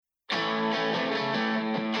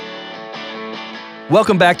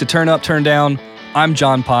Welcome back to Turn Up, Turn Down. I'm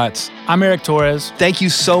John Potts. I'm Eric Torres. Thank you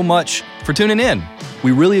so much for tuning in.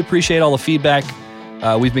 We really appreciate all the feedback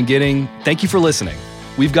we've been getting. Thank you for listening.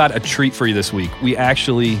 We've got a treat for you this week. We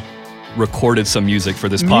actually recorded some music for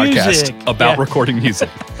this podcast about recording music.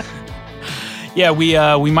 Yeah,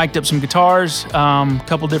 we mic'd up some guitars, a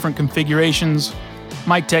couple different configurations,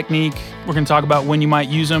 mic technique. We're going to talk about when you might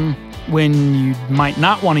use them, when you might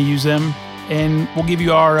not want to use them, and we'll give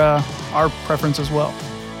you our preference as well.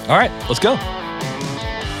 All right, let's go.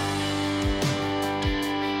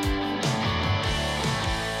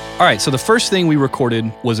 All right, so the first thing we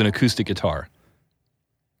recorded was an acoustic guitar.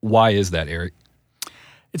 Why is that, Eric?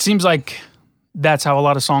 It seems like that's how a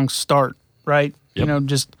lot of songs start, right? Yep. You know,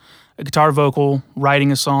 just a guitar vocal,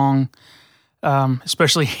 writing a song,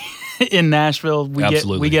 especially in Nashville.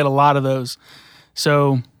 We get a lot of those.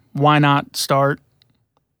 So why not start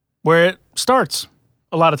where it starts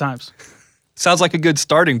a lot of times? Sounds like a good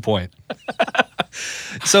starting point.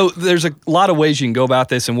 So there's a lot of ways you can go about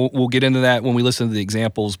this, and we'll get into that when we listen to the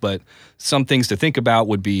examples, but some things to think about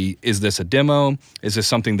would be, is this a demo? Is this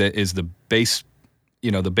something that is the base,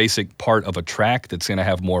 the basic part of a track that's going to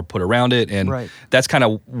have more put around it? And That's kind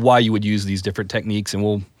of why you would use these different techniques, and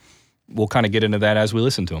we'll kind of get into that as we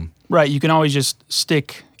listen to them. Right. You can always just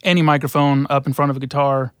stick any microphone up in front of a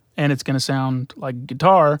guitar, and it's going to sound like a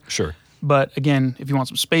guitar. Sure. But again, if you want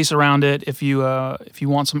some space around it, if you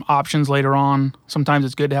want some options later on, sometimes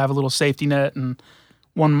it's good to have a little safety net. And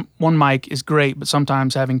one mic is great, but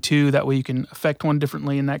sometimes having two, that way you can affect one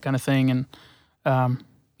differently and that kind of thing. And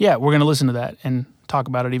we're going to listen to that and talk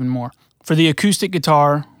about it even more. For the acoustic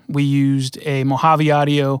guitar, we used a Mojave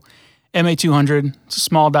Audio MA200. It's a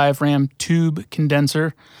small diaphragm tube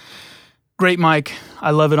condenser. Great mic.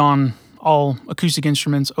 I love it on all acoustic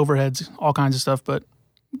instruments, overheads, all kinds of stuff, but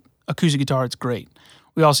acoustic guitar, it's great.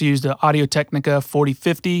 We also used the Audio-Technica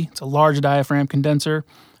 4050. It's a large diaphragm condenser.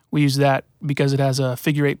 We use that because it has a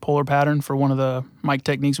figure-8 polar pattern for one of the mic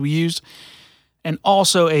techniques we used. And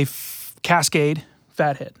also a Cascade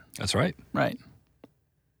Fathead. That's right. Right.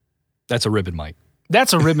 That's a ribbon mic.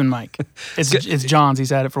 That's a ribbon mic. It's John's.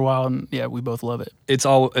 He's had it for a while, and yeah, we both love it. It's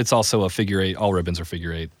also a figure-8. All ribbons are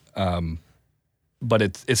figure-8. But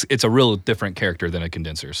it's a real different character than a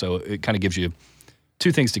condenser. So it kind of gives you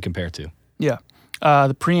two things to compare to. Yeah.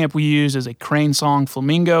 The preamp we use is a Crane Song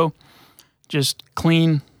Flamingo. Just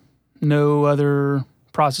clean, no other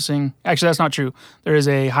processing. Actually, that's not true. There is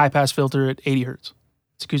a high-pass filter at 80 hertz.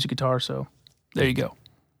 It's acoustic guitar, so there you go.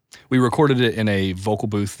 We recorded it in a vocal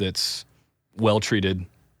booth that's well-treated,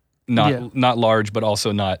 not large, but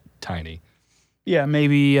also not tiny. Yeah,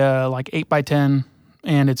 maybe like 8x10,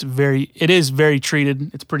 and it is very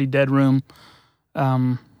treated. It's pretty dead room.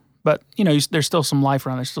 But, there's still some life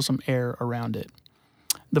around it. There's still some air around it.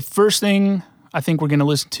 The first thing I think we're going to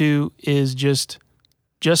listen to is just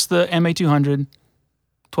the MA200,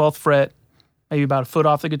 12th fret, maybe about a foot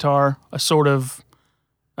off the guitar, a sort of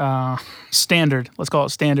standard, let's call it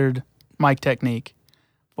standard mic technique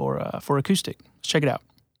for acoustic. Let's check it out.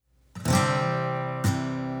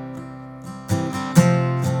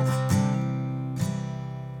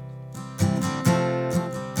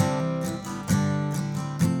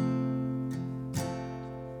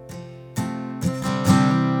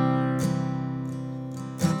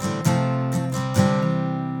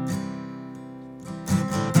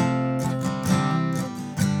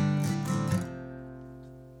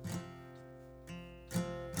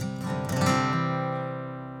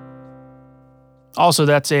 Also,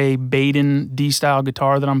 that's a Baden D-style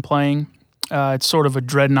guitar that I'm playing. It's sort of a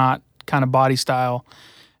dreadnought kind of body style,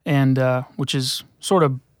 and which is sort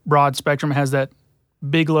of broad spectrum. It has that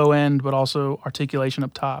big low end, but also articulation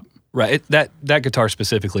up top. Right. That guitar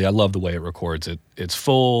specifically, I love the way it records. It's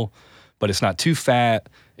full, but it's not too fat.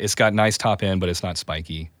 It's got nice top end, but it's not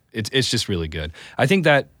spiky. It's just really good. I think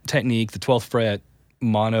that technique, the 12th fret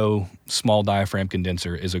mono small diaphragm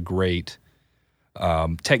condenser, is a great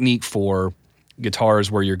technique for guitars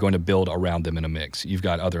where you're going to build around them in a mix. You've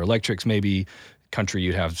got other electrics, maybe country,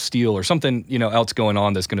 you'd have steel or something else going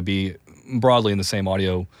on that's going to be broadly in the same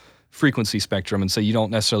audio frequency spectrum, and so you don't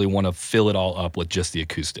necessarily want to fill it all up with just the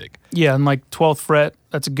acoustic. Yeah, and like 12th fret,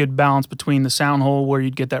 that's a good balance between the sound hole where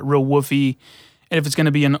you'd get that real woofy, and if it's going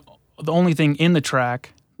to be the only thing in the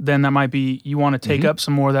track, then that might be, you want to take up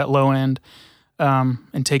some more of that low end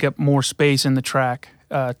and take up more space in the track.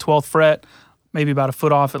 12th fret, maybe about a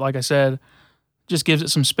foot off it, like I said, just gives it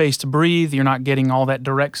some space to breathe. You're not getting all that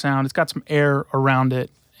direct sound. It's got some air around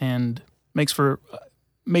it and makes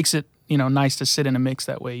it nice to sit in a mix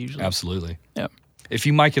that way usually. Absolutely. Yep. If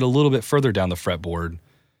you mic it a little bit further down the fretboard,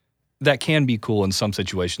 that can be cool in some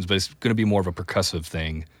situations, but it's going to be more of a percussive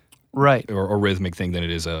thing, Right. or rhythmic thing than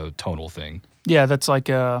it is a tonal thing. Yeah, that's like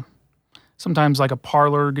sometimes like a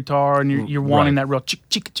parlor guitar, and you're wanting Right. that real chick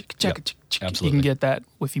chick chick chick chick chick. You absolutely. can get that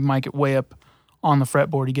if you mic it way up on the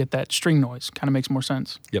fretboard. You get that string noise. Kind of makes more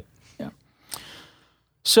sense. Yep. Yeah.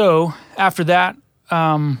 So after that,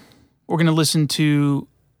 we're gonna listen to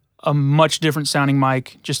a much different sounding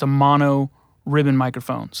mic, just a mono ribbon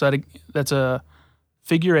microphone. So that's a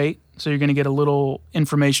figure 8. So you're gonna get a little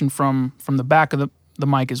information from the back of the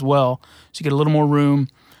mic as well. So you get a little more room.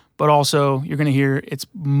 But also, you're going to hear it's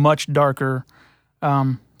much darker.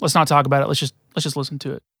 Let's not talk about it. Let's just listen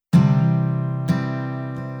to it.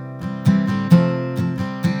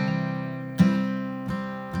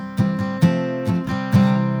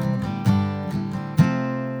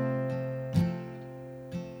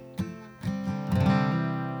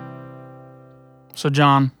 So,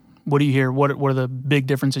 John, what do you hear? What are the big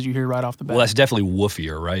differences you hear right off the bat? Well, that's definitely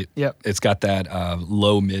woofier, right? Yep. It's got that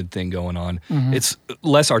low mid thing going on. Mm-hmm. It's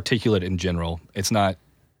less articulate in general. It's not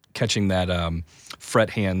catching that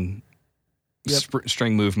fret hand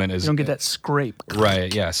string movement. You don't get that scrape.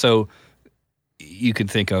 Right, yeah. So you could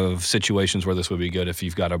think of situations where this would be good if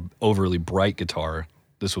you've got an overly bright guitar.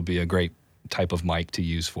 This would be a great type of mic to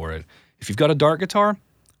use for it. If you've got a dark guitar,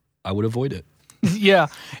 I would avoid it. Yeah,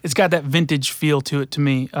 it's got that vintage feel to it to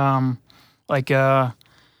me, like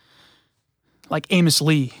Amos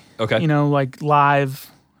Lee. Okay. You know, like live,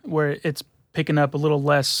 where it's picking up a little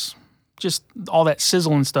less, just all that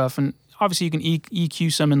sizzle and stuff. And obviously, you can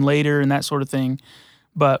EQ some in later and that sort of thing,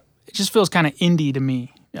 but it just feels kind of indie to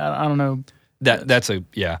me. I don't know. That's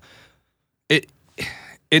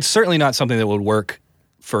it's certainly not something that would work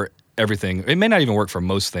for everything. It may not even work for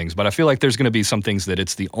most things, but I feel like there's going to be some things that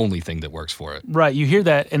it's the only thing that works for it. Right. You hear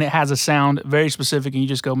that, and it has a sound very specific, and you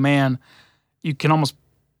just go, man, you can almost,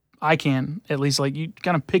 I can at least, like, you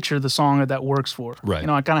kind of picture the song that works for. Right. You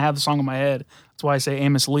know, I kind of have the song in my head. That's why I say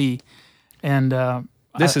Amos Lee. And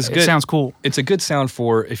This is good. It sounds cool. It's a good sound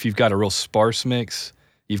for if you've got a real sparse mix.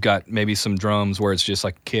 You've got maybe some drums where it's just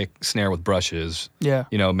like kick, snare with brushes. Yeah.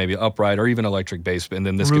 You know, maybe upright or even electric bass, and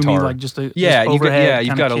then this Roomy, guitar. like just you've overhead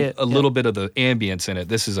you've kinda got kit. a little bit of the ambience in it.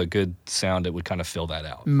 This is a good sound that would kind of fill that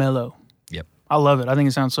out. Mellow. Yep. I love it. I think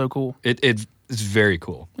it sounds so cool. It's very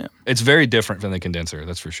cool. Yeah. It's very different from the condenser,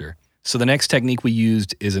 that's for sure. So the next technique we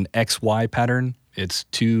used is an XY pattern. It's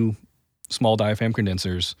 2 small diaphragm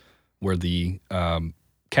condensers where the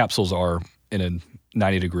capsules are in a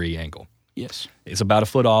 90-degree angle. Yes. It's about a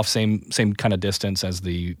foot off, same kind of distance as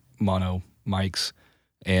the mono mics.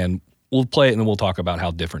 And we'll play it and then we'll talk about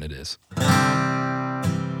how different it is.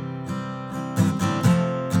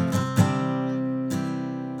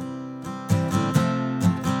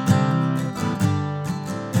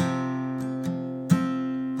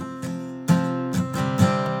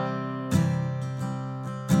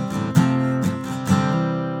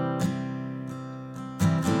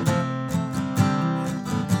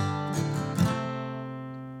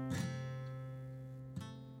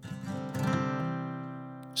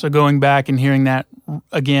 So going back and hearing that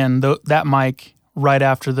again, that mic right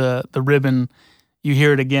after the ribbon, you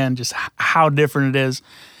hear it again, just how different it is.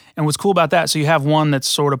 And what's cool about that, so you have one that's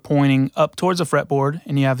sort of pointing up towards the fretboard,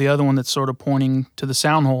 and you have the other one that's sort of pointing to the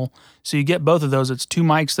sound hole. So you get both of those. It's 2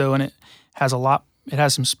 mics though, and it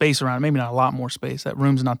has some space around it. Maybe not a lot more space. That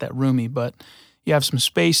room's not that roomy, but you have some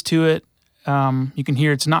space to it. You can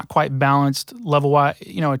hear it's not quite balanced level-wise.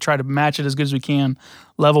 You know, I try to match it as good as we can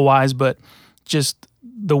level-wise, but just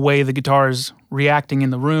the way the guitar is reacting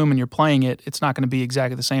in the room and you're playing it, it's not going to be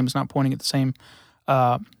exactly the same. It's not pointing at the same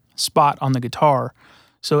spot on the guitar.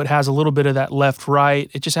 So it has a little bit of that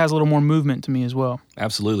left-right. It just has a little more movement to me as well.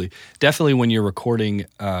 Absolutely. Definitely when you're recording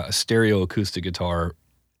a stereo acoustic guitar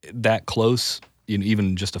that close,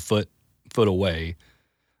 even just a foot away,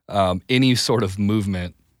 any sort of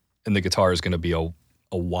movement in the guitar is going to be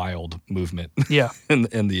a wild movement. Yeah.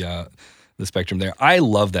 in the spectrum there. I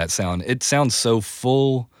love that sound. It sounds so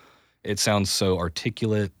full. It sounds so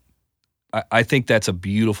articulate. I think that's a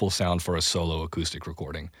beautiful sound for a solo acoustic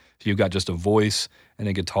recording. If you've got just a voice and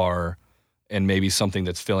a guitar and maybe something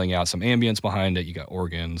that's filling out some ambience behind it, you got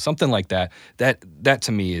organ, something like that. That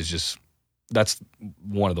to me is just, that's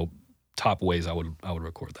one of the top ways I would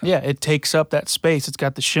record that. Yeah, it takes up that space. It's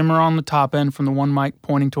got the shimmer on the top end from the one mic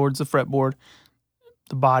pointing towards the fretboard.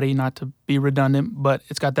 The body, not to be redundant, but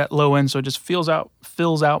it's got that low end, so it just fills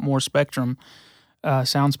out more spectrum,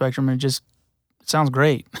 sound spectrum, and it sounds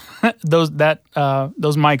great. those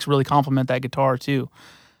mics really complement that guitar too.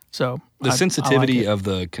 So the sensitivity I like of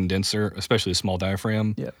the condenser, especially a small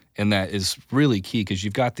diaphragm, Yep. and that is really key because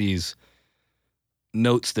you've got these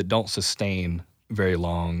notes that don't sustain very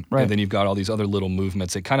long, Right. and then you've got all these other little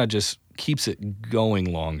movements. It kind of just keeps it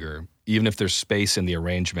going longer, even if there's space in the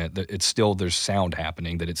arrangement. It's still there's sound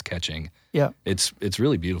happening that it's catching. Yeah. It's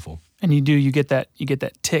really beautiful. And you get that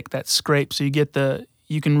tick, that scrape. So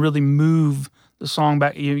you can really move the song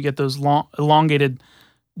back. You get those long, elongated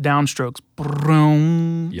downstrokes.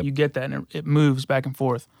 Broom. Yep. You get that, and it moves back and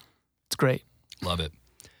forth. It's great. Love it.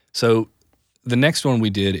 So the next one we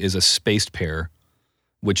did is a spaced pair,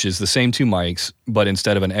 which is the same two mics, but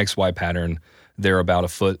instead of an XY pattern, they're about a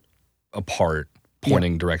foot apart,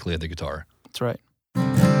 pointing directly at the guitar. That's right.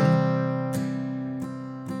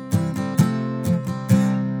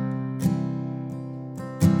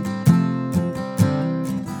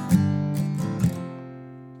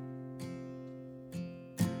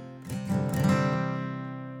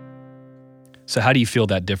 So how do you feel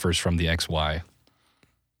that differs from the XY?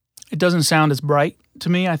 It doesn't sound as bright to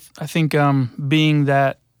me. I think being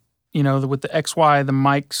that, with the XY, the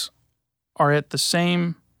mics are at the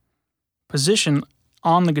same position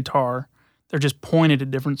on the guitar. They're just pointed at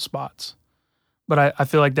different spots. But I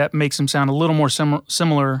feel like that makes them sound a little more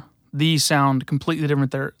similar. These sound completely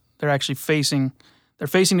different. They're actually facing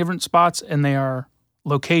different spots, and they are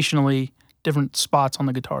locationally different spots on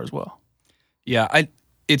the guitar as well. Yeah,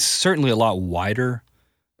 it's certainly a lot wider.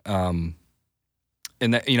 And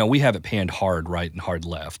that, we have it panned hard right and hard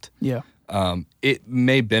left. Yeah. It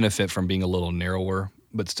may benefit from being a little narrower,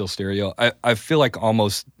 but still stereo. I feel like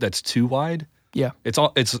almost that's too wide. Yeah. It's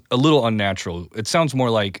a little unnatural. It sounds more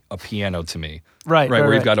like a piano to me. Right.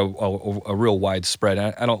 Where you've got a real wide spread.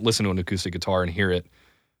 I don't listen to an acoustic guitar and hear it.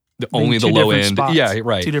 Only the two low different end. spots, Yeah,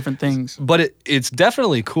 right. Two different things. But it's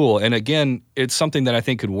definitely cool. And again, it's something that I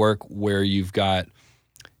think could work where you've got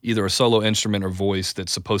either a solo instrument or voice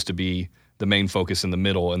that's supposed to be the main focus in the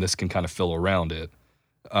middle, and this can kind of fill around it.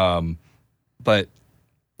 But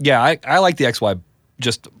yeah, I like the XY.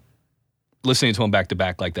 Just listening to them back to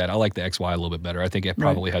back like that, I like the XY a little bit better. I think it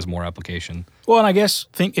probably has more application. Well, and I guess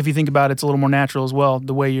if you think about it, it's a little more natural as well,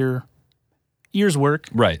 the way your ears work.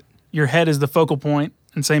 Right. Your head is the focal point,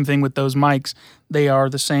 and same thing with those mics. They are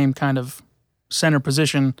the same kind of center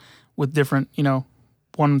position with different,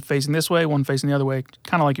 one facing this way, one facing the other way,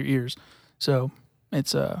 kind of like your ears. So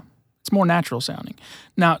it's more natural sounding.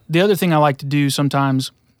 Now, the other thing I like to do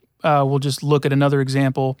sometimes, we'll just look at another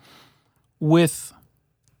example with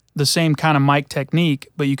the same kind of mic technique,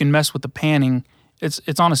 but you can mess with the panning.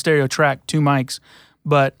 It's on a stereo track, two mics,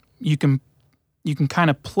 but you can kind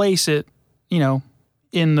of place it,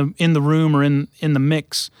 in the room or in the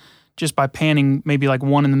mix just by panning maybe like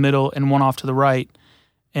one in the middle and one off to the right.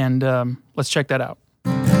 And let's check that out.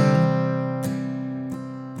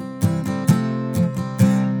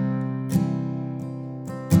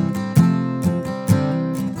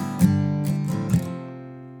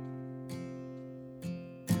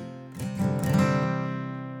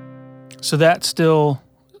 So that's still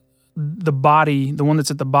the body, the one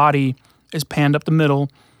that's at the body is panned up the middle,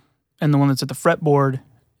 and the one that's at the fretboard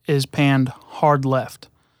is panned hard left.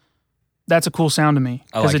 That's a cool sound to me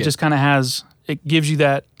because it just kind of it gives you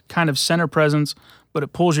that kind of center presence, but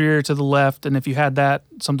it pulls your ear to the left. And if you had that,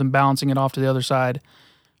 something balancing it off to the other side,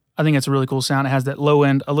 I think it's a really cool sound. It has that low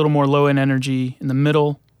end, a little more low end energy in the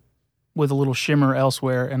middle with a little shimmer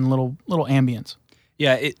elsewhere and a little ambience.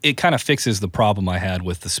 Yeah, it kind of fixes the problem I had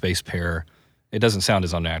with the space pair. It doesn't sound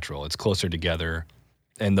as unnatural. It's closer together,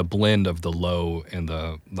 and the blend of the low and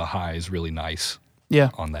the high is really nice. Yeah,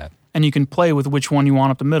 on that. And you can play with which one you want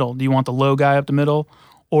up the middle. Do you want the low guy up the middle,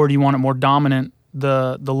 or do you want it more dominant,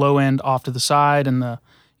 the low end off to the side, and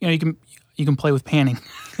you can play with panning.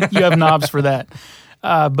 You have knobs for that,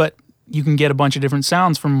 but you can get a bunch of different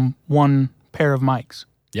sounds from one pair of mics.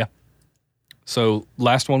 Yeah. So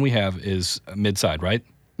last one we have is mid-side, right?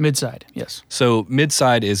 Mid-side, yes. So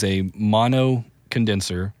mid-side is a mono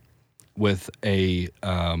condenser with a,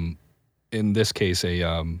 in this case,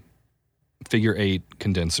 a figure 8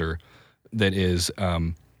 condenser that is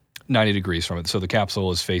 90 degrees from it. So the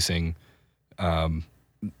capsule is facing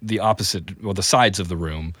the opposite, well, the sides of the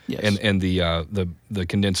room, yes. and the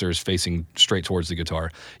condenser is facing straight towards the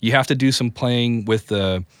guitar. You have to do some playing with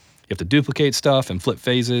you have to duplicate stuff and flip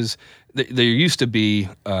phases. There used to be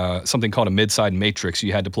something called a mid-side matrix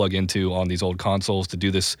you had to plug into on these old consoles to do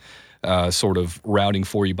this sort of routing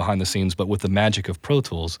for you behind the scenes, but with the magic of Pro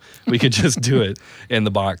Tools, we could just do it in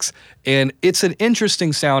the box. And it's an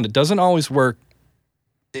interesting sound. It doesn't always work,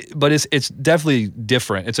 but it's definitely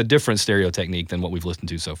different. It's a different stereo technique than what we've listened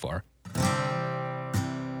to so far.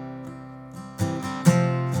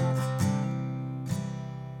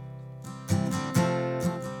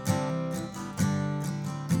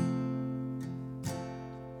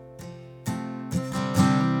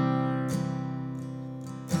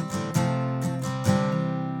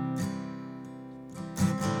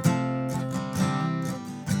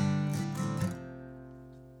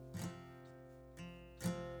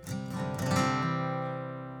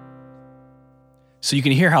 So you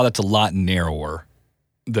can hear how that's a lot narrower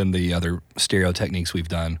than the other stereo techniques we've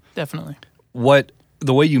done. Definitely.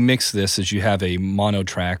 The way you mix this is you have a mono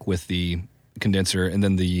track with the condenser, and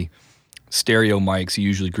then the stereo mics you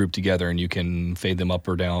usually group together, and you can fade them up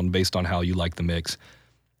or down based on how you like the mix.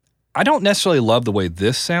 I don't necessarily love the way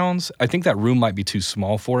this sounds. I think that room might be too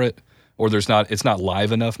small for it, or it's not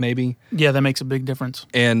live enough maybe. Yeah, that makes a big difference.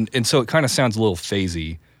 And so it kind of sounds a little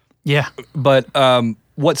phasey. Yeah. But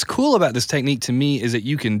what's cool about this technique to me is that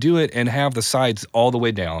you can do it and have the sides all the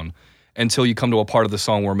way down until you come to a part of the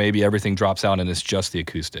song where maybe everything drops out and it's just the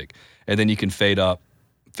acoustic. And then you can fade up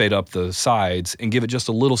the sides and give it just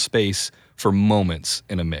a little space for moments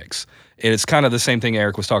in a mix. And it's kind of the same thing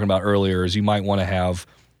Eric was talking about earlier, is you might want to have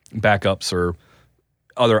backups or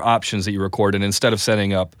other options that you record, and instead of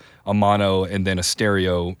setting up a mono and then a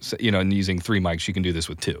stereo, and using 3 mics, you can do this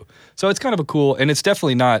with 2. So it's kind of a cool, and it's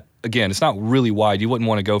definitely not, again, it's not really wide. You wouldn't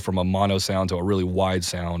want to go from a mono sound to a really wide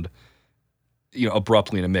sound,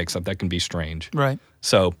 abruptly in a mix. That can be strange. Right.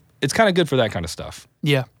 So it's kind of good for that kind of stuff.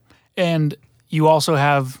 Yeah. And you also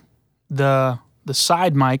have the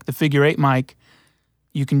side mic, the figure 8 mic.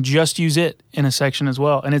 You can just use it in a section as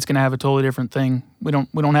well, and it's going to have a totally different thing. We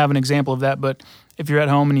don't have an example of that, but if you're at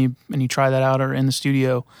home and you try that out or in the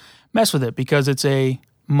studio, mess with it, because it's a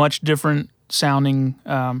much different sounding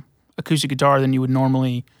acoustic guitar than you would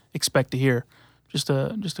normally expect to hear. Just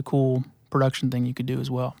a cool production thing you could do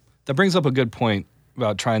as well. That brings up a good point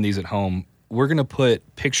about trying these at home. We're going to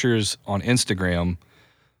put pictures on Instagram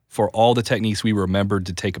for all the techniques we remembered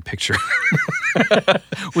to take a picture.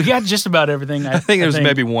 We got just about everything. I think there's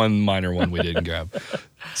maybe one minor one we didn't grab.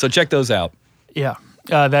 So check those out. Yeah.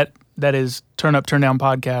 That is Turn Up, Turn Down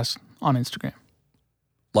Podcast on Instagram.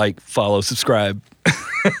 Like, follow, subscribe.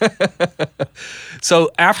 So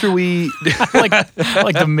after we... like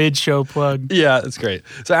the mid-show plug. Yeah, that's great.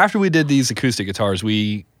 So after we did these acoustic guitars,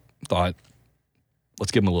 we thought,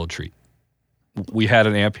 let's give them a little treat. We had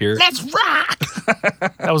an amp here. Let's rock!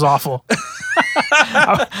 That was awful.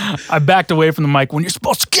 I backed away from the mic when you're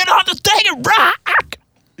supposed to get on the thing and rock.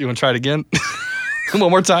 You want to try it again? One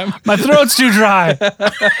more time? My throat's too dry.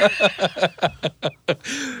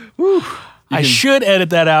 I should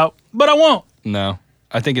edit that out, but I won't. No.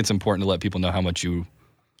 I think it's important to let people know how much you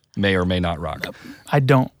may or may not rock. I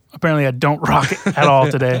don't. Apparently, I don't rock it at all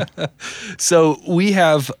today. So we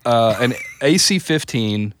have an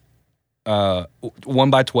AC-15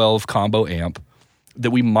 1x12 combo amp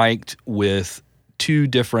that we mic'd with 2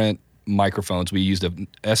 different microphones. We used a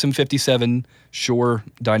SM57 Shure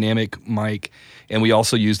dynamic mic, and we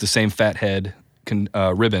also used the same fathead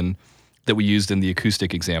ribbon that we used in the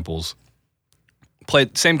acoustic examples.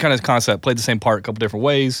 Played same kind of concept, played the same part a couple different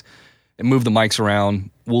ways, and moved the mics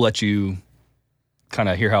around. We'll let you kind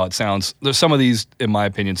of hear how it sounds. There's some of these, in my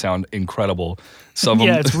opinion, sound incredible. Some of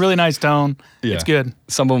them, it's really nice tone. Yeah. It's good.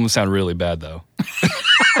 Some of them sound really bad, though.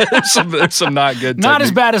 there's some not good. Not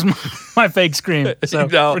as bad as my fake scream. So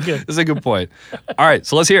no, we're good. That's a good point. All right,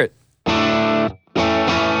 so let's hear it.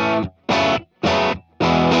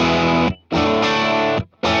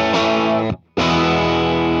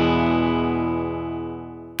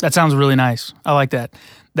 That sounds really nice. I like that.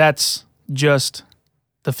 That's just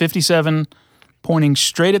the 57 pointing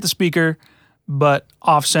straight at the speaker, but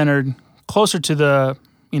off-centered, closer to the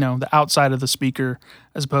outside of the speaker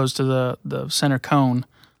as opposed to the center cone.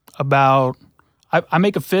 I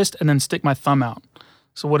make a fist and then stick my thumb out.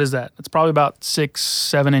 So what is that? It's probably about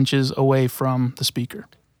 6-7 inches away from the speaker.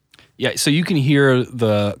 Yeah, so you can hear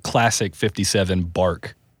the classic 57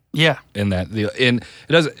 bark. Yeah. In that, and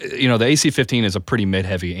it does, the AC-15 is a pretty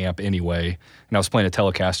mid-heavy amp anyway, and I was playing a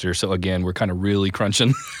Telecaster, so again, we're kind of really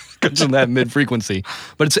crunching that mid-frequency,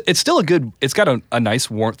 but it's still it's got a nice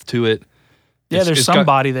warmth to it. Yeah, there's some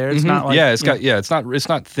body there. It's not like... it's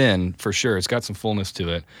not thin, for sure. It's got some fullness to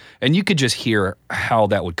it, and you could just hear how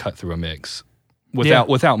that would cut through a mix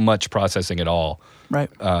without much processing at all. Right.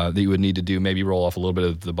 That you would need to do, maybe roll off a little bit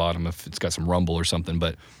of the bottom if it's got some rumble or something,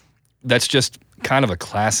 but that's just kind of a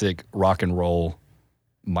classic rock and roll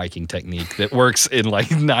miking technique that works in like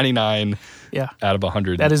 99 out of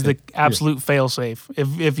 100. That is the absolute fail-safe.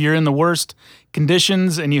 If you're in the worst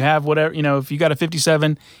conditions and you have whatever, if you got a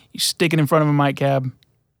 57, you stick it in front of a mic cab,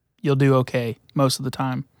 you'll do okay most of the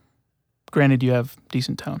time. Granted, you have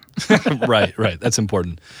decent tone. Right. That's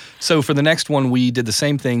important. So for the next one, we did the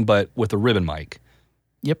same thing, but with a ribbon mic.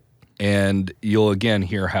 Yep. And you'll again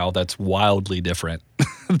hear how that's wildly different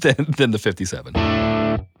than the 57.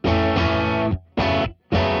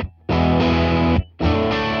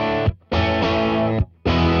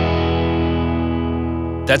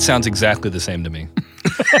 That sounds exactly the same to me.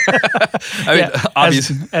 I mean,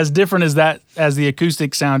 obviously. As different as the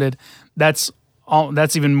acoustic sounded, that's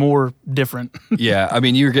even more different. Yeah, I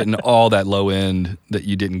mean, you're getting all that low end that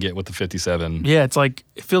you didn't get with the 57. Yeah, it's like,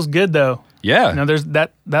 it feels good though. Yeah. You know, there's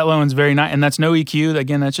that low end's very nice, and that's no EQ.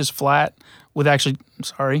 Again, that's just flat with actually,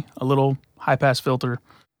 a little high pass filter.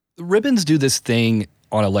 Ribbons do this thing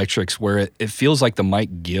on electrics where it feels like the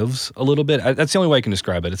mic gives a little bit. That's the only way I can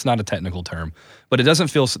describe it. It's not a technical term, but it doesn't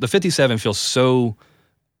feel, the 57 feels so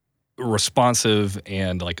responsive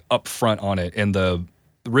and like upfront on it, and the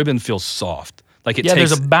ribbon feels soft. Like it takes,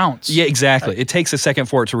 there's a bounce. Yeah, exactly. It takes a second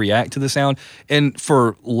for it to react to the sound. And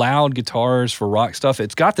for loud guitars, for rock stuff,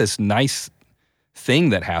 it's got this nice thing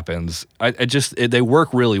that happens. They work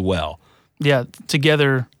really well. Yeah,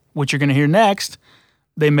 together, what you're going to hear next,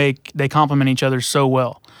 they complement each other so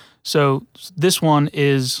well. So this one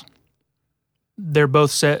is, they're both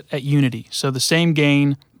set at unity. So the same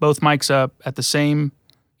gain, both mics up at the same,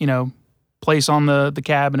 place on the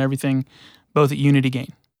cab and everything, both at unity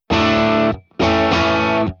gain.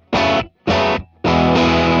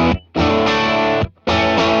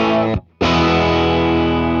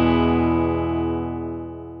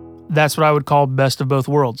 That's what I would call best of both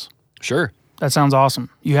worlds. Sure. That sounds awesome.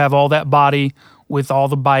 You have all that body with all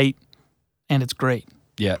the bite, and it's great.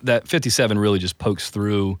 Yeah, that 57 really just pokes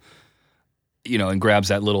through, and grabs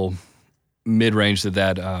that little mid-range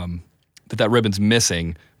that ribbon's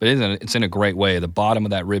missing, but it's in a great way. The bottom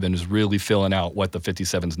of that ribbon is really filling out what the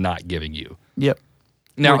 57's not giving you. Yep.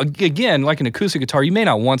 Now, again, like an acoustic guitar, you may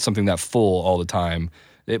not want something that full all the time.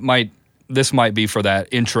 This might be for that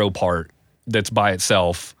intro part that's by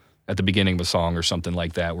itself at the beginning of a song or something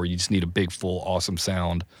like that, where you just need a big, full, awesome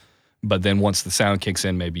sound. But then once the sound kicks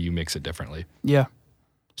in, maybe you mix it differently. Yeah.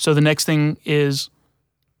 So the next thing is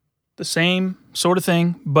the same sort of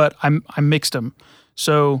thing, but I mixed them.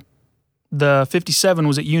 So the 57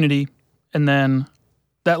 was at unity, and then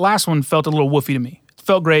that last one felt a little woofy to me. It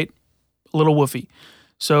felt great, a little woofy.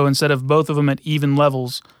 So instead of both of them at even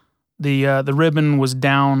levels, the ribbon was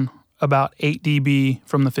down about 8 dB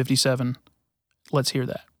from the 57. Let's hear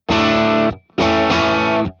that.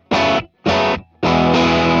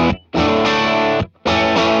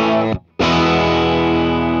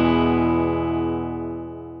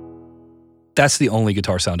 That's the only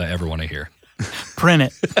guitar sound I ever want to hear. Print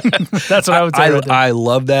it. That's what I would say. I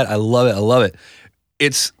love that. I love it. I love it.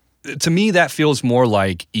 It's, to me, that feels more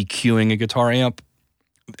like EQing a guitar amp,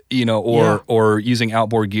 or using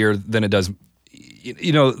outboard gear than it does.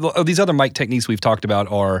 These other mic techniques we've talked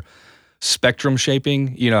about are spectrum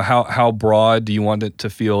shaping. How broad do you want it to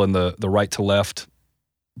feel in the right to left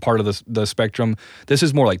part of the spectrum? This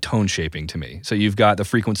is more like tone shaping to me. So you've got the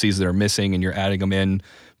frequencies that are missing, and you're adding them in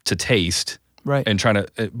to taste, right? And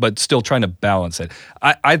but still trying to balance it.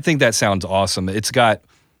 I think that sounds awesome. It's got,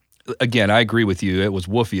 again, I agree with you. It was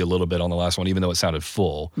woofy a little bit on the last one, even though it sounded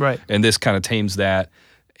full. Right. And this kind of tames that.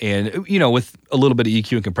 And, with a little bit of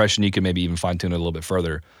EQ and compression, you can maybe even fine tune it a little bit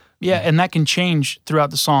further. Yeah, and that can change throughout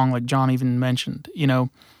the song, like John even mentioned,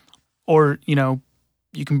 or,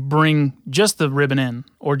 you can bring just the ribbon in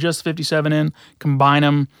or just 57 in, combine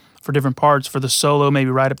them for different parts. For the solo, maybe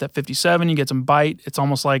right up that 57, you get some bite. It's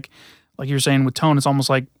almost like you're saying with tone, it's almost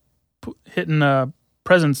like hitting a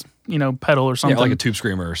presence, pedal or something. Yeah, like a tube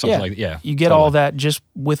screamer or something like that. Yeah. You get totally. All that just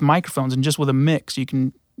with microphones and just with a mix.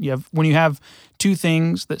 When you have two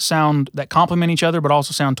things that complement each other but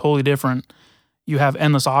also sound totally different, you have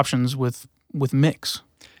endless options with mix.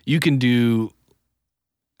 You can do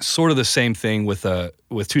sort of the same thing with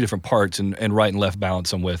two different parts and right and left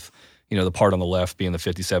balance them with, the part on the left being the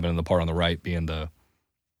 57 and the part on the right being the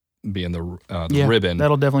ribbon.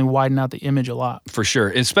 That'll definitely widen out the image a lot. For sure,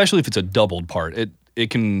 especially if it's a doubled part. It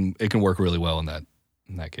can work really well in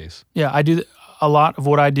that case. Yeah, I do a lot of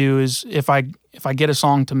what I do is if I get a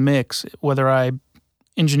song to mix, whether I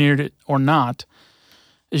engineered it or not,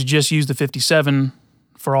 is just use the 57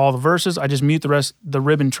 for all the verses. I just mute the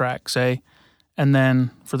ribbon track, say, and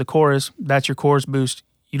then for the chorus, that's your chorus boost.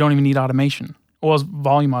 You don't even need automation. Well, it's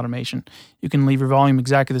volume automation. You can leave your volume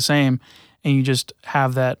exactly the same, and you just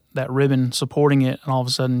have that ribbon supporting it, and all of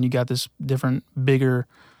a sudden you got this different, bigger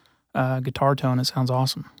guitar tone. It sounds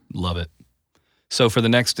awesome. Love it. So for the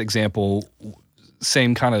next example,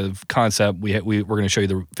 same kind of concept. We're going to show you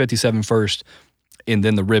the 57 first, and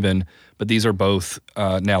then the ribbon. But these are both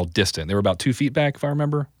now distant. They were about 2 feet back, if I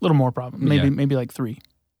remember. A little more problem. Maybe like 3.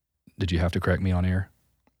 Did you have to correct me on air?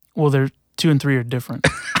 Well, they're 2 and 3 are different.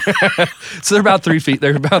 So they're about 3 feet.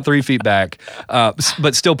 They're about 3 feet back,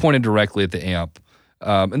 but still pointed directly at the amp.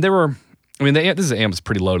 And they were, this amp is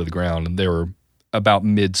pretty low to the ground, and they were about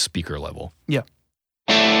mid speaker level. Yeah.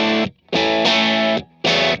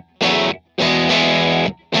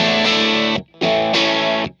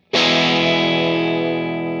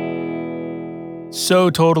 so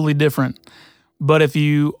totally different. But if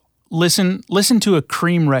you listen to a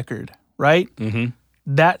Cream record, right? Mm-hmm.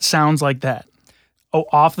 That sounds like that. Oh,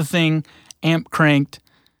 off the thing, amp cranked.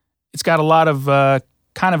 It's got a lot of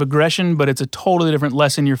kind of aggression, but it's a totally different,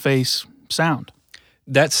 less in your face sound.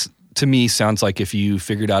 That's, to me, sounds like if you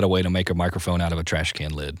figured out a way to make a microphone out of a trash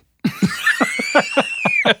can lid.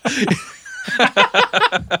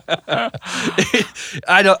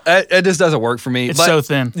 It just doesn't work for me. It's so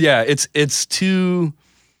thin. Yeah, it's too.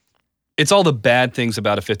 It's all the bad things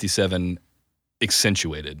about a 57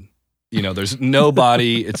 accentuated. You know, there's no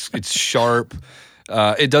body. It's sharp.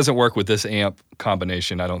 It doesn't work with this amp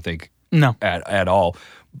combination, I don't think. No. At all.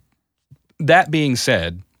 That being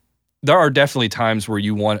said, there are definitely times where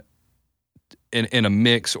you want in a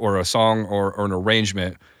mix or a song or an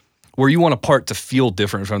arrangement where you want a part to feel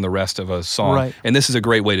different from the rest of a song. Right. And this is a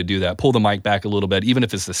great way to do that. Pull the mic back a little bit. Even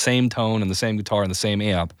if it's the same tone and the same guitar and the same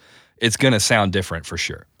amp, it's going to sound different for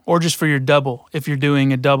sure. Or just for your double. If you're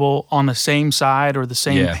doing a double on the same side or the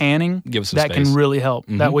same panning, give it some that space. can really help.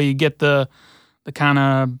 Mm-hmm. That way you get the kind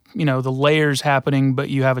of, the layers happening, but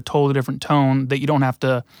you have a totally different tone that you don't have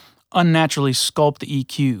to unnaturally sculpt the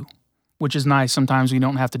EQ, which is nice. Sometimes you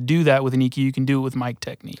don't have to do that with an EQ. You can do it with mic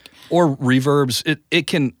technique. Or reverbs. It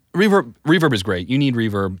can... Reverb is great. You need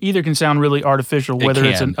reverb. Either can sound really artificial, whether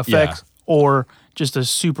it's an effect or just a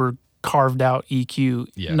super carved out EQ.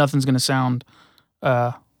 Yeah. Nothing's going to sound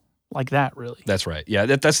like that, really. That's right. Yeah,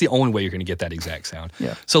 that's the only way you're going to get that exact sound.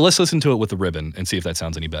 Yeah. So let's listen to it with the ribbon and see if that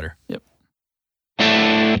sounds any better. Yep.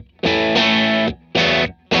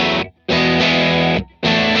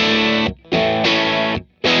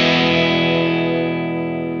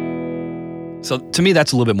 So to me,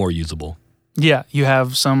 that's a little bit more usable. Yeah, you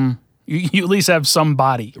have some. You at least have some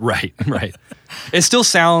body. Right. It still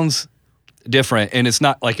sounds different, and it's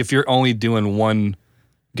not like if you're only doing one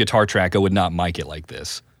guitar track, I would not mic it like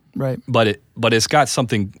this. Right. But it's got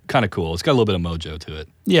something kind of cool. It's got a little bit of mojo to it.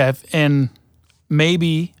 Yeah, and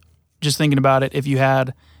maybe just thinking about it, if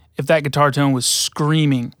that guitar tone was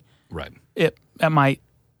screaming, right, that might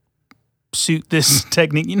suit this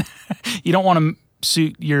technique. You don't want to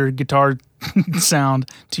suit your guitar sound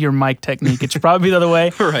to your mic technique. It should probably be the other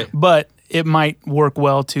way. Right. But it might work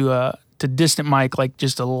well to distant mic, like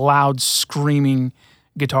just a loud screaming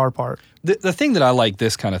guitar part. The thing that I like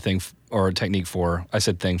this kind of thing or technique for, I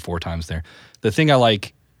said thing 4 times there. The thing I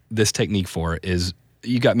like this technique for is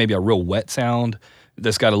you got maybe a real wet sound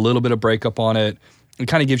that's got a little bit of breakup on it. It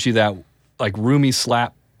kind of gives you that like roomy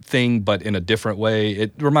slap thing, but in a different way.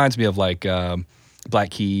 It reminds me of like Black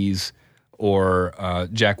Keys or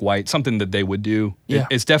Jack White, something that they would do. Yeah.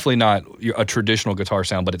 It's definitely not a traditional guitar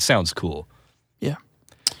sound, but it sounds cool. Yeah.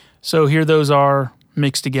 So here those are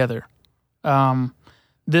mixed together.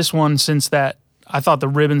 This one, since that I thought the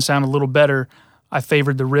ribbon sounded a little better, I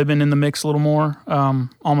favored the ribbon in the mix a little more.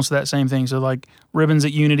 Almost that same thing. So like ribbons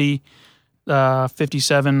at Unity,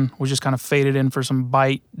 57 was just kind of faded in for some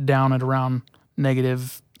bite down at around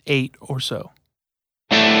 -8 or so.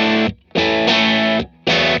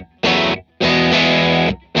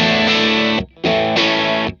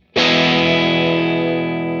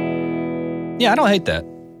 Yeah, I don't hate that.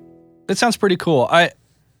 It sounds pretty cool. I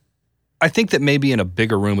think that maybe in a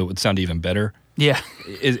bigger room it would sound even better. Yeah.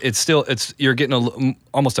 You're getting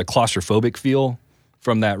almost a claustrophobic feel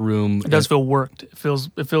from that room. It does feel worked. It feels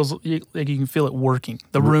like you can feel it working.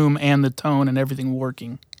 The room and the tone and everything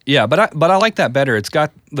working. Yeah, but I like that better. It's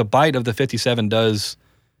got the bite of the 57 does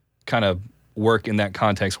kind of work in that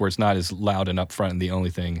context where it's not as loud and upfront and the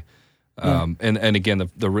only thing. And again,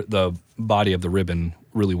 the body of the ribbon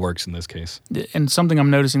really works in this case. And something I'm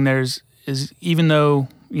noticing there is even though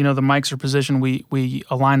the mics are positioned, we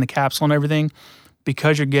align the capsule and everything,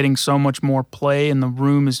 because you're getting so much more play and the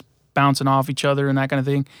room is bouncing off each other and that kind of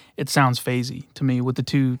thing. It sounds phasey to me with the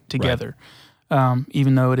two together, right.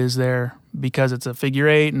 Even though it is there because it's a figure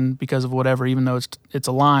 8 and because of whatever. Even though it's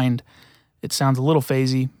aligned, it sounds a little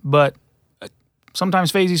phasey. But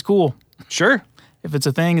sometimes phasey's cool. Sure. If it's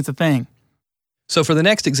a thing, it's a thing. So for the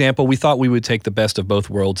next example, we thought we would take the best of both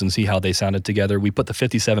worlds and see how they sounded together. We put the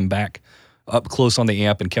 57 back up close on the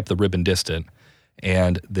amp and kept the ribbon distant.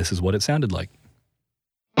 And this is what it sounded like.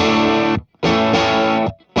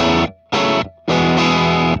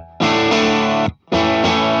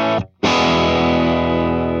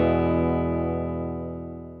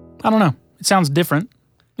 I don't know. It sounds different.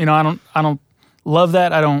 I don't love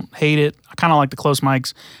that. I don't hate it. I kind of like the close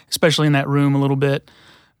mics, especially in that room a little bit.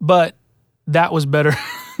 But that was better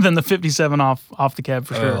than the 57 off the cab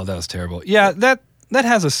for sure. Oh, that was terrible. Yeah, that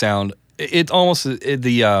has a sound. It almost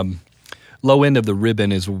the low end of the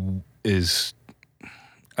ribbon is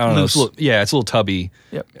I don't know. Loose. It's a little tubby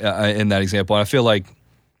Yep. In that example. And I feel like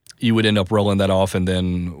you would end up rolling that off, and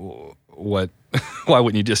then what? Why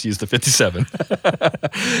wouldn't you just use the 57?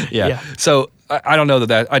 Yeah. So I don't know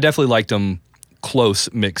that. I definitely liked them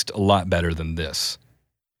close mixed a lot better than this.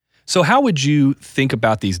 So how would you think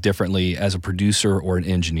about these differently as a producer or an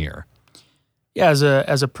engineer? Yeah, as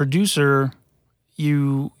a producer,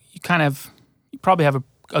 you probably have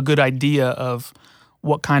a good idea of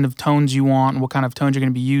what kind of tones you want, what kind of tones you're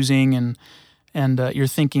going to be using, and you're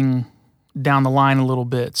thinking down the line a little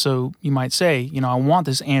bit. So you might say, I want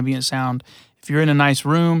this ambient sound. If you're in a nice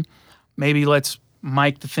room, maybe let's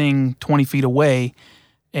mic the thing 20 feet away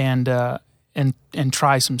and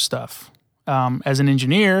try some stuff. As an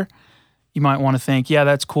engineer, you might want to think, yeah,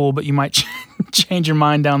 that's cool, but you might change your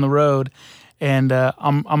mind down the road. And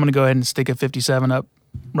I'm going to go ahead and stick a 57 up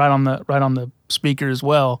right on the speaker as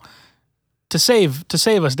well to save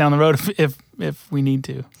us down the road if we need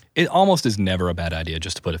to. It almost is never a bad idea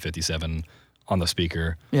just to put a 57 on the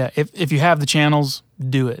speaker. Yeah, if you have the channels,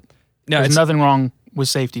 do it. Now, There's nothing wrong with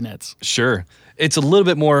safety nets. Sure. It's a little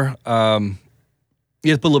bit more,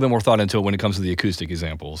 you have to put a little bit more thought into it when it comes to the acoustic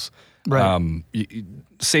examples. Right.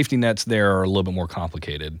 Safety nets there are a little bit more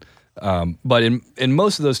complicated. But in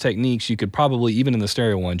most of those techniques, you could probably, even in the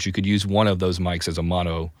stereo ones, you could use one of those mics as a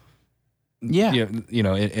mono. Yeah.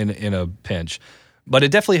 In a pinch. But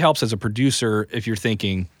it definitely helps as a producer if you're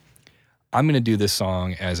thinking, I'm going to do this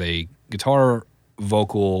song as a guitar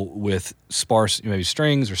vocal with sparse maybe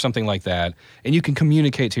strings or something like that, and you can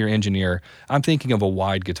communicate to your engineer, I'm thinking of a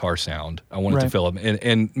wide guitar sound. I want it to fill up,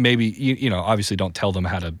 and maybe you obviously don't tell them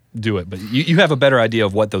how to do it, but you have a better idea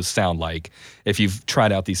of what those sound like if you've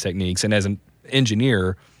tried out these techniques. And as an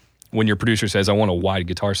engineer, when your producer says I want a wide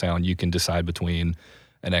guitar sound, you can decide between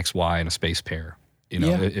an XY and a space pair.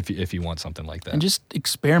 If you want something like that, and just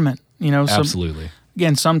experiment. Absolutely.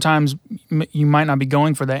 Again, sometimes you might not be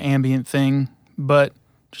going for that ambient thing, but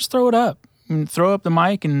just throw it up. Throw up the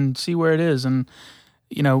mic and see where it is. And,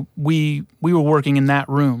 we were working in that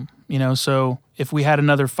room, so if we had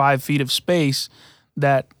another 5 feet of space,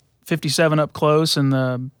 that 57 up close and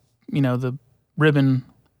the ribbon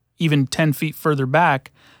even 10 feet further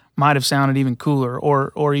back might have sounded even cooler,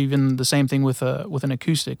 or even the same thing with an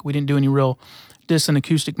acoustic. We didn't do any real distant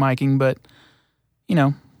acoustic miking, but,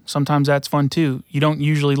 sometimes that's fun too. You don't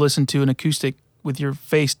usually listen to an acoustic with your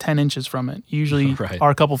face 10 inches from it. You usually are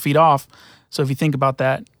a couple feet off. So if you think about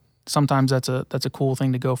that, sometimes that's a cool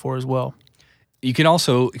thing to go for as well. You can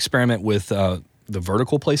also experiment with the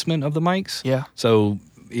vertical placement of the mics. Yeah. So,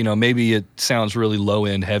 maybe it sounds really low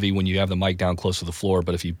end heavy when you have the mic down close to the floor,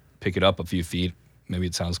 but if you pick it up a few feet, maybe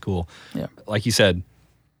it sounds cool. Yeah. Like you said,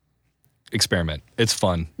 experiment. It's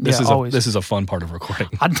fun. This is a fun part of recording.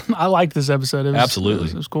 I liked this episode. Absolutely.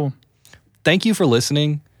 It was cool. Thank you for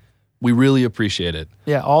listening. We really appreciate it.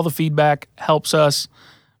 Yeah, all the feedback helps us,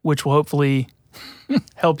 which will hopefully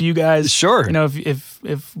help you guys. Sure.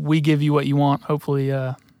 If we give you what you want, hopefully,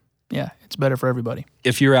 it's better for everybody.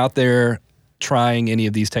 If you're out there trying any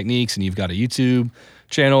of these techniques and you've got a YouTube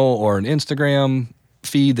channel or an Instagram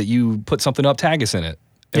feed that you put something up, tag us in it.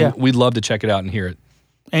 And we'd love to check it out and hear it.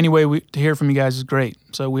 Anyway, to hear from you guys is great.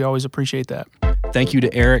 So we always appreciate that. Thank you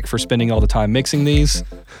to Eric for spending all the time mixing these.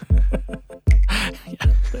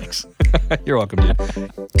 Thanks. You're welcome,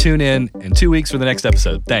 dude. Tune in 2 weeks for the next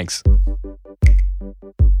episode. Thanks.